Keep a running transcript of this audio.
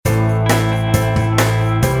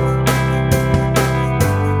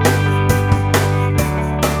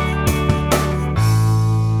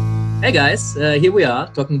Hey guys, here we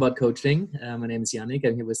are talking about coaching. My name is Yannick.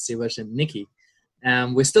 I'm here with Sivash and Nikki.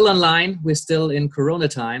 We're still online. We're still in Corona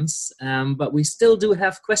times, but we still do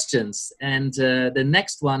have questions. And the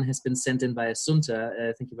next one has been sent in by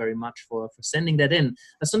Asunta. Thank you very much for sending that in.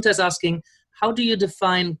 Asunta is asking, how do you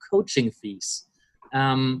define coaching fees?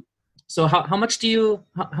 So how much do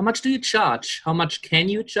you charge? How much can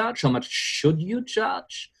you charge? How much should you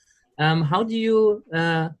charge? How do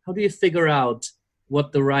you figure out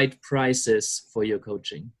what the right price is for your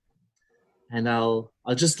coaching? And I'll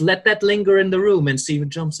just let that linger in the room and see who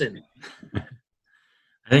jumps in.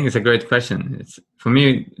 I think it's a great question. It's for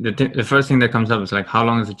me, the first thing that comes up is like, how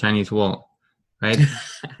long is the Chinese wall, right?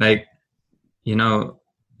 Like,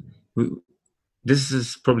 this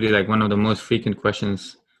is probably like one of the most frequent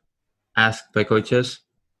questions asked by coaches.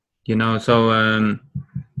 So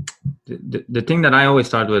the thing that I always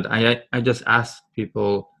start with, I just ask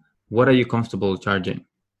people, what are you comfortable charging?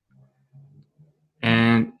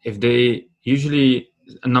 And if they usually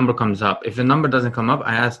a number comes up, if the number doesn't come up,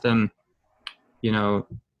 I ask them,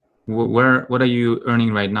 what are you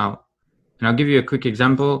earning right now? And I'll give you a quick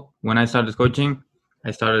example. When I started coaching,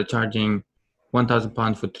 I started charging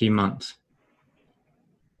 £1,000 for 3 months.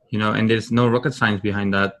 And there's no rocket science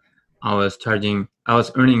behind that. I was earning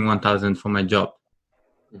 1,000 for my job,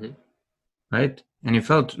 right? And it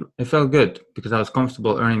felt good because I was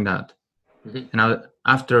comfortable earning that. And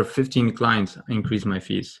after 15 clients, I increased my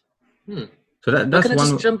fees. So that's can I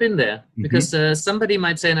just jump in there? Because somebody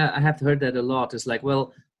might say, and I have heard that a lot, is like,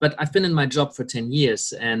 well, but I've been in my job for 10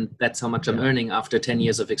 years and that's how much I'm earning after 10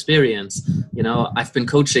 years of experience. I've been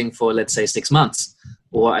coaching for, let's say, 6 months,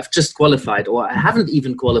 or I've just qualified, or I haven't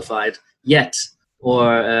even qualified yet.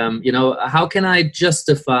 Or, how can I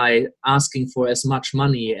justify asking for as much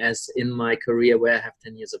money as in my career where I have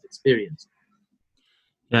 10 years of experience?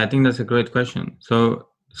 Yeah, I think that's a great question. So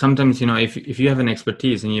sometimes, if you have an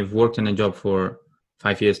expertise and you've worked in a job for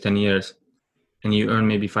 5 years, 10 years, and you earn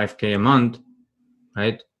maybe 5K a month,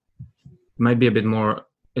 right? It might be a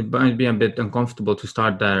bit uncomfortable to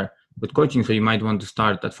start there with coaching. So you might want to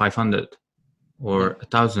start at 500 or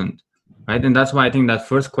 1,000, right? And that's why I think that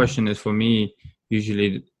first question is for me,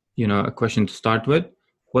 usually, a question to start with.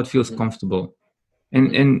 What feels comfortable?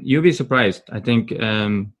 And you'll be surprised. I think,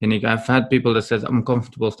 Yannick, I've had people that says, I'm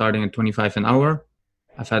comfortable starting at 25 an hour.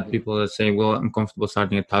 I've had people that say, well, I'm comfortable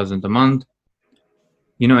starting at 1,000 a month.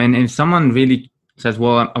 And if someone really says,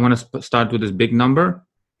 well, I want to start with this big number,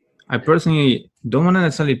 I personally don't want to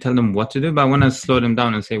necessarily tell them what to do, but I want to slow them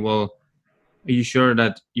down and say, well, are you sure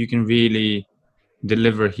that you can really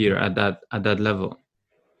deliver here at that level?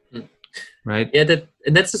 Right? Yeah,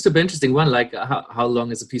 that's a super interesting one. Like, how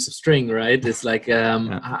long is a piece of string, right? It's like,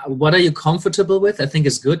 what are you comfortable with? I think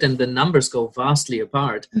is good, and the numbers go vastly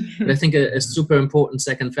apart. But I think a super important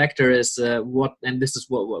second factor is and this is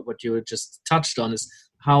what you just touched on, is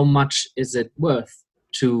how much is it worth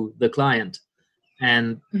to the client?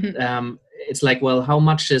 And it's like, well, how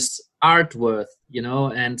much is art worth?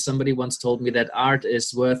 And somebody once told me that art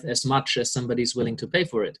is worth as much as somebody's willing to pay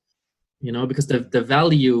for it. Because the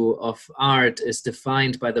value of art is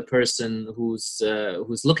defined by the person who's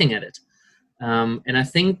looking at it. And I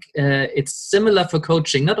think it's similar for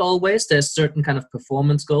coaching. Not always. There's certain kind of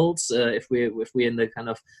performance goals. If we're in the kind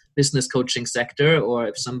of business coaching sector, or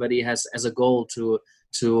if somebody has as a goal to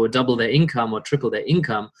double their income or triple their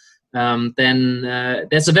income, then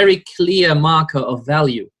there's a very clear marker of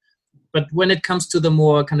value. But when it comes to the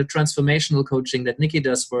more kind of transformational coaching that Nikki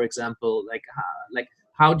does, for example,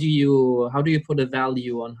 how do you put a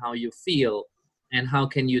value on how you feel, and how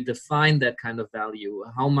can you define that kind of value?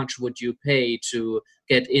 How much would you pay to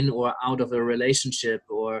get in or out of a relationship,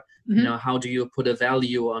 or how do you put a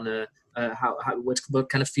value on what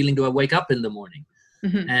kind of feeling do I wake up in the morning?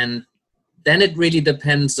 And then it really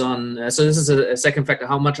depends on. So this is a second factor: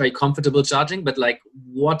 how much are you comfortable charging? But like,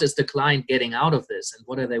 what is the client getting out of this, and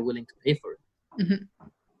what are they willing to pay for it?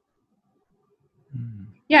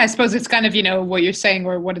 Yeah, I suppose it's kind of, what you're saying,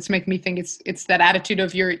 or what it's making me think, it's that attitude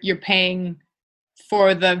of you're paying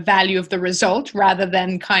for the value of the result, rather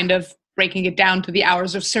than kind of breaking it down to the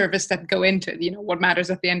hours of service that go into it. What matters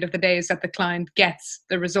at the end of the day is that the client gets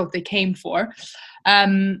the result they came for.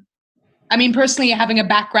 I mean, personally, having a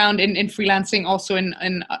background in freelancing, also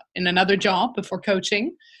in another job before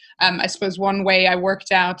coaching, I suppose one way I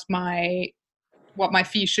worked out what my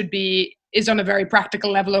fee should be is on a very practical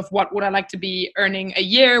level of what would I like to be earning a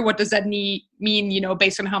year? What does that mean,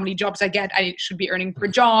 based on how many jobs I get, I should be earning per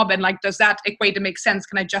job. And like, does that equate to make sense?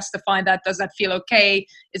 Can I justify that? Does that feel okay?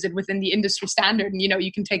 Is it within the industry standard? And,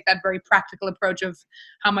 you can take that very practical approach of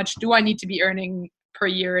how much do I need to be earning per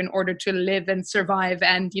year in order to live and survive?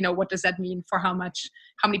 And, you know, what does that mean for how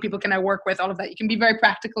many people can I work with? All of that. You can be very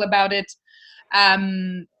practical about it.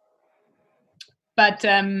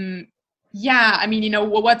 Yeah, I mean, you know,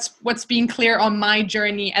 what's being clear on my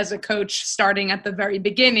journey as a coach, starting at the very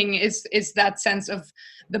beginning, is that sense of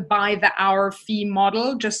the by the hour fee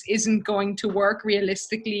model just isn't going to work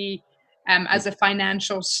realistically as a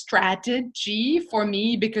financial strategy for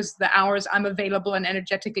me, because the hours I'm available and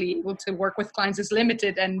energetically able to work with clients is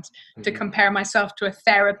limited, and to compare myself to a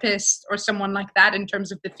therapist or someone like that in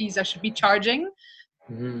terms of the fees I should be charging.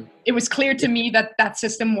 It was clear to me that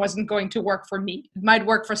system wasn't going to work for me. It might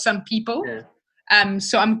work for some people.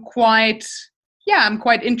 So I'm quite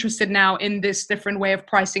interested now in this different way of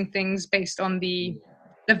pricing things based on the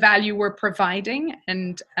value we're providing,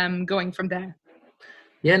 and going from there.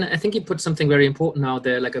 Yeah, and I think you put something very important out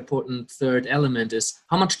there, like an important third element is,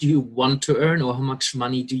 how much do you want to earn, or how much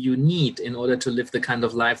money do you need in order to live the kind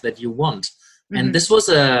of life that you want? And this was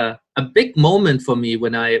a big moment for me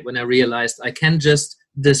when I realized I can just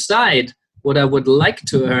decide what I would like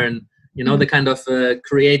to earn, you know, the kind of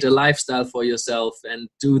create a lifestyle for yourself and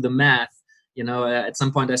do the math. You know, at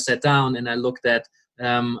some point I sat down and I looked at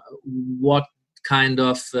what kind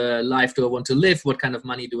of life do I want to live? What kind of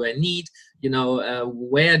money do I need? You know,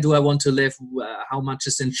 where do I want to live? How much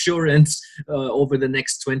is insurance over the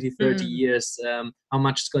next 20, 30 years? How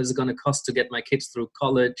much is it going to cost to get my kids through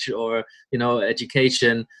college or, you know,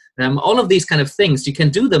 education? All of these kind of things, you can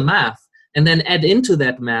do the math and then add into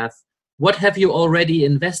that math, what have you already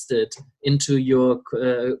invested into your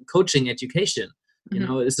coaching education? You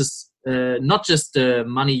know, this is not just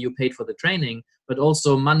money you paid for the training, but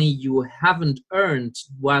also money you haven't earned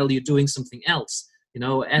while you're doing something else. You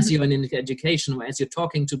know, as you're in education, or as you're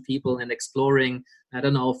talking to people and exploring, I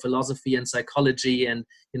don't know, philosophy and psychology, and,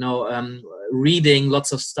 you know, reading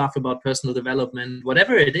lots of stuff about personal development,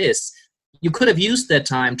 whatever it is, you could have used that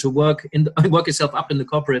time to work yourself up in the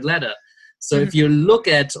corporate ladder. So if you look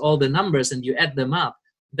at all the numbers and you add them up,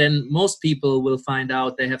 then most people will find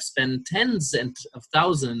out they have spent tens of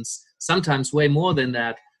thousands, sometimes way more than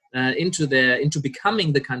that, into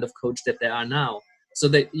becoming the kind of coach that they are now. So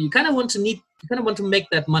that you kind of want to make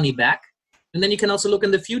that money back, and then you can also look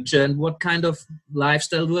in the future and what kind of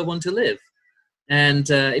lifestyle do I want to live. And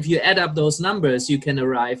if you add up those numbers, you can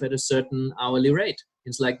arrive at a certain hourly rate.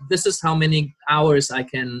 It's like, this is how many hours I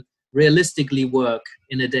can realistically work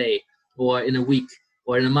in a day, or in a week,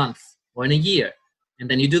 or in a month, or in a year. And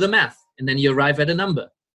then you do the math, and then you arrive at a number,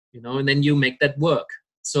 you know, and then you make that work.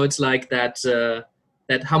 So it's like that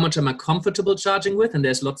how much am I comfortable charging with? And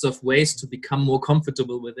there's lots of ways to become more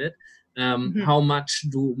comfortable with it. How much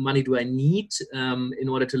money do I need in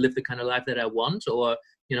order to live the kind of life that I want? Or,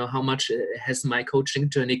 you know, how much has my coaching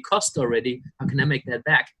journey cost already? How can I make that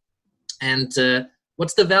back? And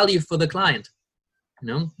what's the value for the client? You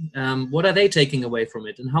know, what are they taking away from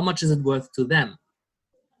it? And how much is it worth to them?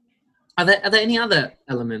 Are there any other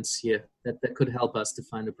elements here that could help us to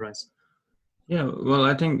find a price? Yeah, well,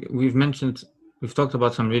 I think we've talked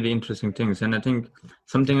about some really interesting things. And I think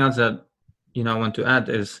something else that, you know, I want to add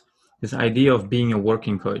is this idea of being a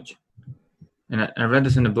working coach. And I read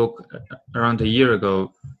this in a book around a year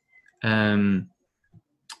ago. So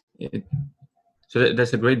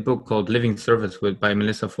there's a great book called Living Service by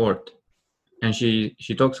Melissa Fort. And she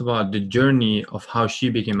talks about the journey of how she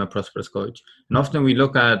became a prosperous coach. And often we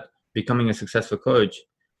look at becoming a successful coach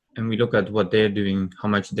and we look at what they're doing, how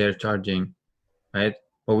much they're charging, right?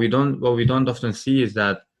 What we don't often see is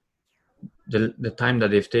that the time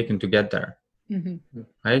that they've taken to get there,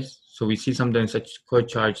 right? So we see sometimes such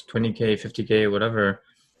coach charge 20K, 50K, whatever.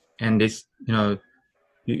 And this, you know,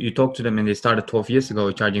 you talk to them and they started 12 years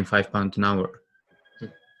ago charging £5 an hour,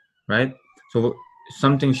 right? So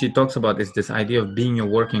something she talks about is this idea of being a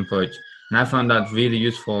working coach. And I found that really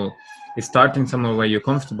useful. Is starting somewhere where you're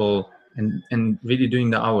comfortable and really doing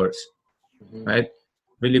the hours, right?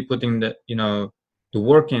 Really putting the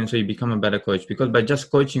work in so you become a better coach. Because by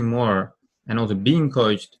just coaching more and also being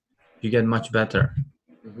coached, you get much better,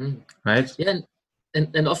 right? Yeah,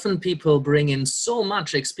 and often people bring in so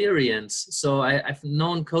much experience. So I've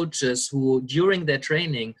known coaches who during their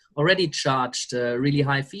training already charged really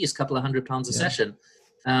high fees, a couple of £100 a session.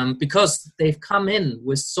 Because they've come in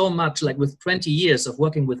with so much, like with 20 years of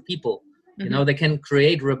working with people, you know, they can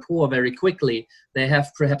create rapport very quickly. They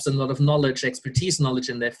have perhaps a lot of knowledge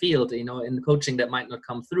in their field, you know, in coaching that might not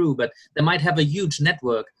come through, but they might have a huge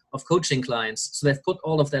network of coaching clients. So they've put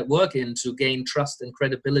all of that work in to gain trust and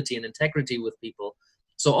credibility and integrity with people.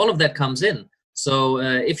 So all of that comes in. So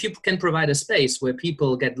if you can provide a space where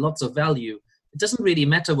people get lots of value, it doesn't really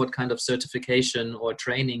matter what kind of certification or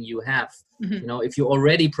training you have. You know, if you're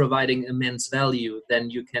already providing immense value, then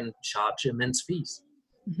you can charge immense fees.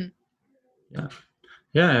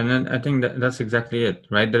 Yeah, and then I think that's exactly it,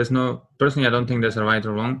 right? Personally, I don't think there's a right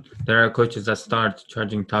or wrong. There are coaches that start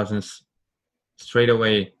charging thousands straight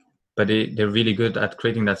away, but they're really good at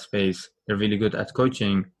creating that space. They're really good at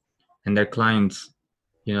coaching, and their clients,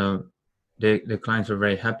 you know, the clients are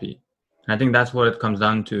very happy. And I think that's what it comes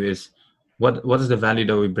down to, is what is the value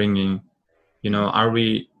that we're bringing? You know, are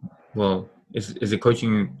the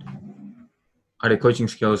coaching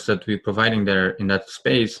skills that we're providing there in that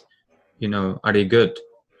space, you know, are they good?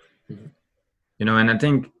 You know, and I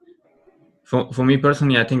think for me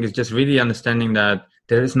personally, I think it's just really understanding that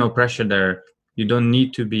there is no pressure there. You don't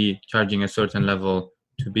need to be charging a certain level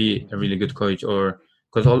to be a really good coach, or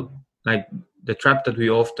because like the trap that we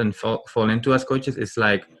often fall into as coaches is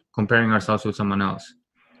like comparing ourselves with someone else,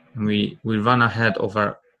 and we run ahead of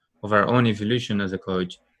our own evolution as a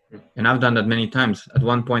coach. And I've done that many times. At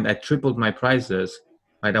one point, I tripled my prices.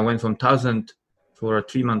 Right, I went from 1,000 for a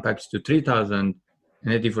 3-month package to 3,000, and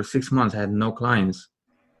maybe for 6 months I had no clients.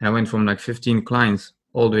 And I went from like 15 clients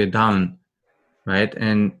all the way down, right?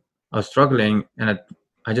 And I was struggling, and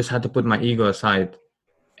I just had to put my ego aside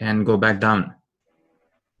and go back down,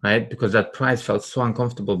 right? Because that price felt so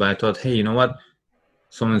uncomfortable. But I thought, hey, you know what?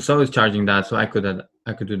 So-and-so is charging that, so I could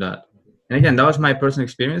do that. And again, that was my personal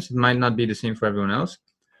experience. It might not be the same for everyone else.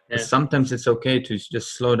 Yeah. But sometimes it's okay to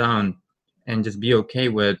just slow down and just be okay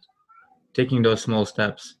with taking those small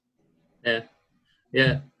steps.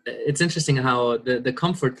 Yeah. It's interesting how the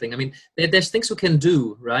comfort thing, I mean, there's things we can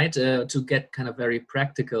do, right? To get kind of very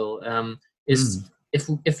practical.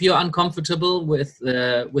 If you're uncomfortable with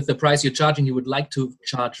the price you're charging, you would like to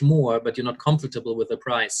charge more, but you're not comfortable with the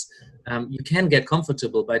price. You can get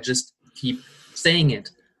comfortable by just keep saying it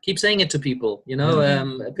to people, you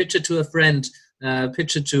know, pitch it to a friend,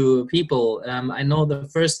 pitch it to people. I know the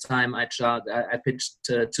first time I pitched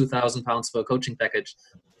 £2,000 for a coaching package.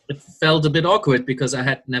 It felt a bit awkward because I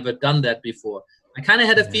had never done that before. I kind of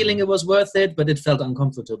had a feeling it was worth it, but it felt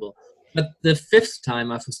uncomfortable. But the 5th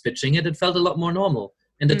time I was pitching it, it felt a lot more normal.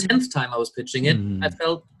 And the 10th time I was pitching it, I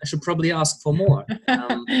felt I should probably ask for more,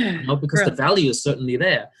 because the value is certainly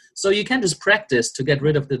there. So you can just practice to get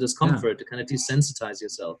rid of the discomfort, to kind of desensitize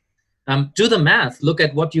yourself. Do the math. Look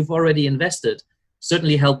at what you've already invested.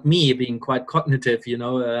 Certainly helped me, being quite cognitive, you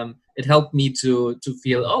know. It helped me to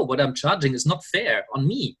feel, what I'm charging is not fair on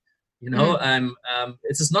me. You know,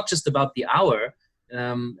 it's not just about the hour.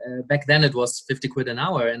 Back then it was 50 quid an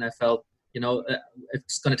hour, and I felt, you know,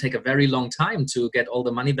 it's going to take a very long time to get all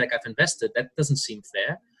the money back I've invested. That doesn't seem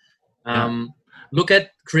fair.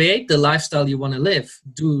 Create the lifestyle you want to live.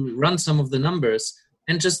 Run some of the numbers,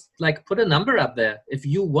 and just like put a number up there. If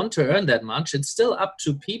you want to earn that much, it's still up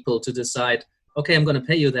to people to decide, okay, I'm going to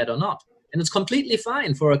pay you that or not. And it's completely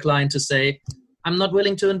fine for a client to say, I'm not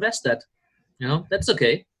willing to invest that. You know, that's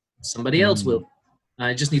okay. Somebody else will.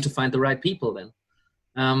 I just need to find the right people then.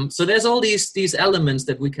 So there's all these elements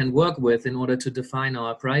that we can work with in order to define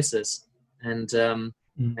our prices. And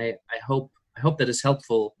I hope that is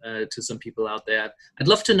helpful to some people out there. I'd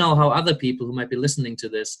love to know how other people who might be listening to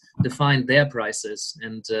this define their prices,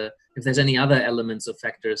 and if there's any other elements or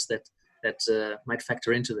factors that might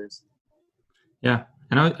factor into this. Yeah,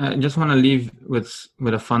 and I just want to leave with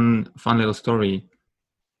a fun little story.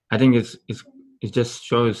 I think it just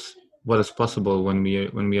shows what is possible when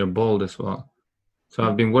we are bold as well. So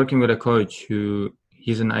I've been working with a coach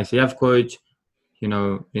he's an ICF coach. You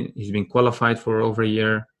know, he's been qualified for over a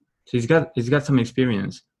year, so he's got some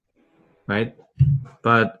experience, right?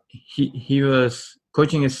 But he was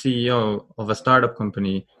coaching a CEO of a startup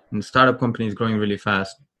company, and the startup company is growing really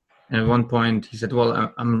fast. And at one point he said,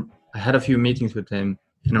 well, I had a few meetings with him,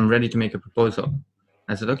 and I'm ready to make a proposal.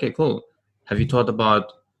 I said, okay, cool. Have you thought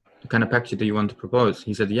about the kind of package that you want to propose?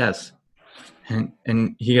 He said, yes.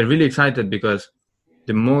 And he got really excited because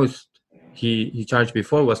the most he charged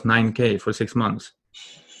before was 9K for 6 months.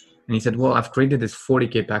 And he said, well, I've created this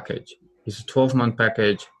 40K package. It's a 12-month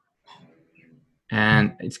package,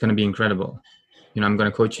 and it's going to be incredible. You know, I'm going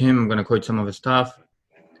to coach him. I'm going to coach some of his staff.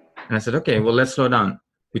 And I said, okay, well, let's slow down.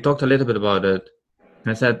 We talked a little bit about it.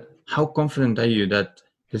 And I said, how confident are you that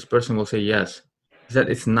this person will say yes? He said,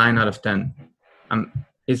 it's 9 out of 10.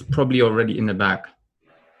 It's probably already in the bag.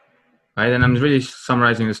 Right? And I'm really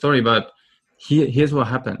summarizing the story, but here's what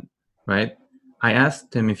happened, right? I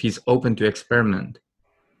asked him if he's open to experiment.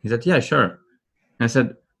 He said, yeah, sure. And I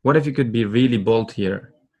said, what if you could be really bold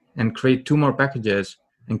here and create 2 more packages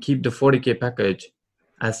and keep the 40K package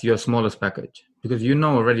as your smallest package? Because you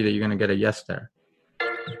know already that you're going to get a yes there,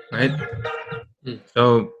 right?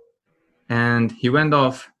 So, and he went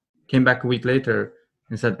off, came back a week later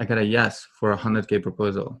and said, I got a yes for a 100K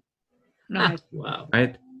proposal. Nice. Wow.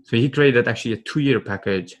 Right? So he created actually a 2-year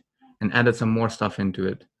package and added some more stuff into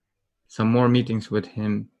it, some more meetings with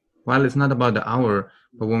him. While it's not about the hour,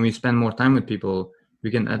 but when we spend more time with people, we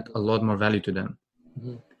can add a lot more value to them.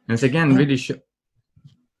 And it's again really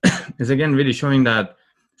showing that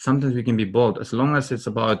sometimes we can be bold as long as it's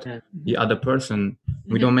about the other person.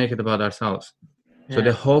 We don't make it about ourselves. So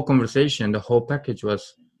the whole conversation, the whole package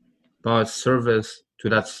was about service to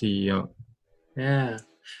that CEO. Yeah.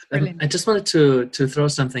 I just wanted to throw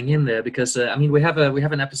something in there because we have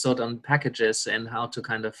an episode on packages and how to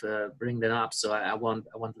kind of bring them up. So I won't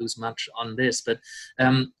lose much on this, but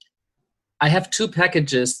I have 2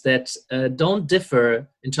 packages that don't differ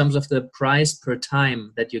in terms of the price per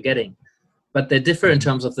time that you're getting, but they differ in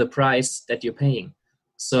terms of the price that you're paying.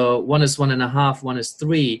 So one is 1.5, one is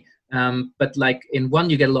 3. But like in one,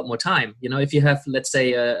 you get a lot more time. If you have, let's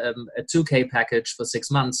say, a 2K package for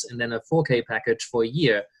 6 months and then a 4K package for a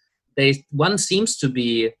year, one seems to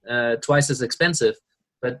be twice as expensive,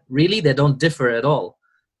 but really they don't differ at all.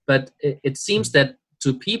 But it seems that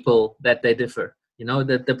to people that they differ,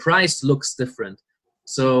 that the price looks different.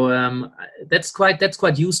 So that's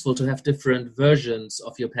quite useful to have different versions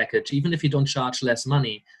of your package, even if you don't charge less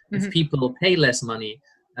money. If people pay less money,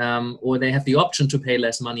 or they have the option to pay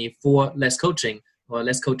less money for less coaching or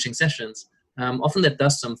less coaching sessions, often that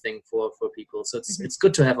does something for people. So it's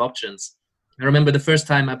good to have options. I remember the first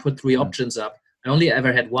time I put 3 options up, I only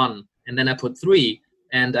ever had 1, and then I put 3,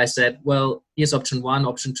 and I said, well, here's option 1,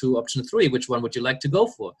 option 2, option 3. Which one would you like to go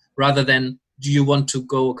for? Rather than, do you want to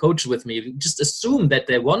go coach with me? Just assume that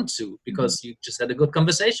they want to because you just had a good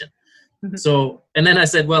conversation. So, and then I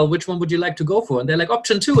said, well, which one would you like to go for? And they're like,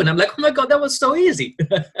 option 2. And I'm like, oh my God, that was so easy.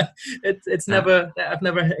 I've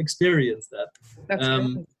never experienced that. That's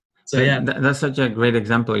great. So yeah. That's such a great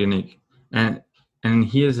example, Yannick. And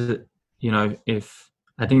here's, if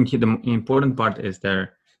I think the important part is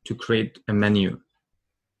there to create a menu,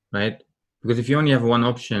 right? Because if you only have one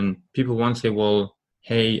option, people won't say, well,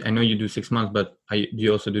 hey, I know you do 6 months, but do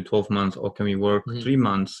you also do 12 months or can we work 3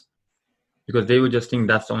 months? Because they would just think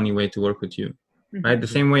that's the only way to work with you, right? The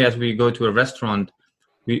same way as we go to a restaurant,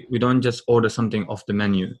 we don't just order something off the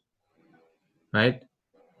menu, right?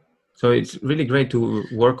 So it's really great to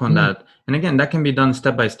work on that. And again, that can be done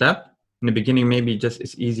step by step. In the beginning, maybe just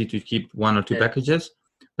it's easy to keep 1 or 2 packages.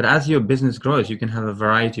 But as your business grows, you can have a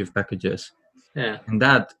variety of packages. Yeah. And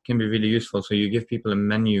that can be really useful. So you give people a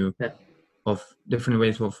menu of different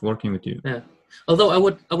ways of working with you. Yeah. Although I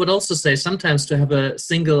would also say sometimes to have a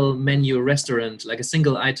single menu restaurant, like a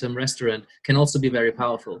single item restaurant, can also be very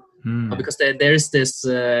powerful. Because there is this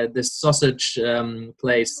sausage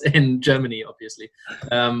place in Germany, obviously,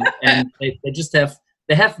 and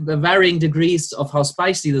they have varying degrees of how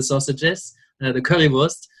spicy the sausage is, the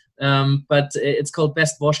currywurst. But it's called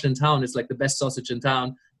Best Wurst in Town. It's like the best sausage in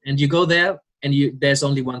town, and you go there. And there's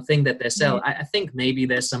only one thing that they sell. I think maybe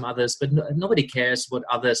there's some others, but nobody cares what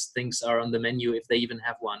other things are on the menu if they even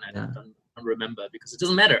have one. I don't remember because it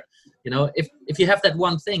doesn't matter. If you have that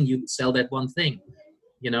one thing, you sell that one thing.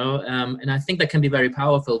 And I think that can be very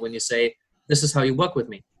powerful when you say, "This is how you work with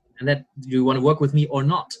me," and that you want to work with me or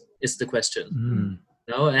not is the question.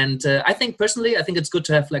 And I think personally, it's good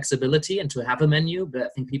to have flexibility and to have a menu. But I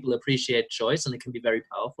think people appreciate choice, and it can be very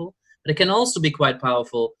powerful. But it can also be quite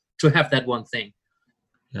powerful to have that one thing.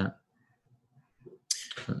 Yeah.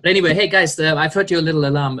 But anyway, hey guys, I've heard your little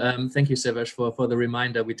alarm. Thank you, Servej, for the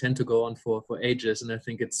reminder. We tend to go on for ages, and I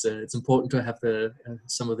think it's important to have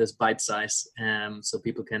some of this bite size, so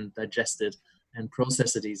people can digest it and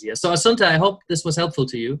process it easier. So Assunta, I hope this was helpful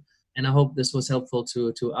to you, and I hope this was helpful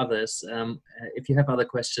to others. If you have other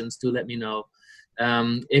questions, do let me know.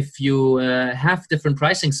 If you have different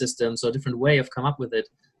pricing systems or different way of come up with it,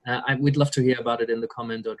 we'd love to hear about it in the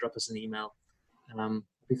comment or drop us an email. It'd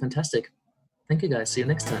be fantastic. Thank you, guys. See you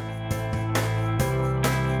next time.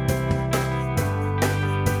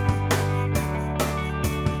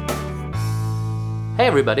 Hey,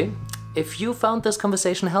 everybody. If you found this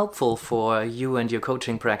conversation helpful for you and your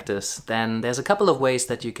coaching practice, then there's a couple of ways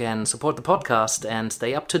that you can support the podcast and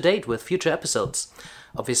stay up to date with future episodes.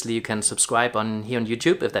 Obviously, you can subscribe here on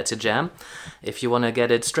YouTube if that's your jam. If you want to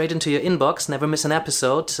get it straight into your inbox, never miss an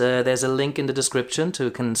episode, there's a link in the description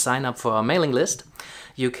to can sign up for our mailing list.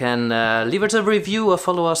 You can leave us a review or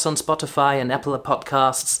follow us on Spotify and Apple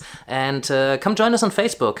Podcasts, and come join us on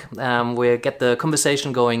Facebook. We'll get the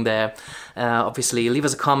conversation going there. Obviously, leave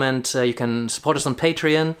us a comment. You can support us on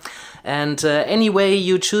Patreon. And any way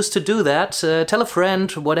you choose to do that, tell a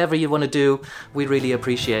friend, whatever you want to do. We really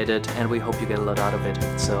appreciate it, and we hope you get a lot out of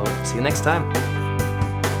it. So see you next time.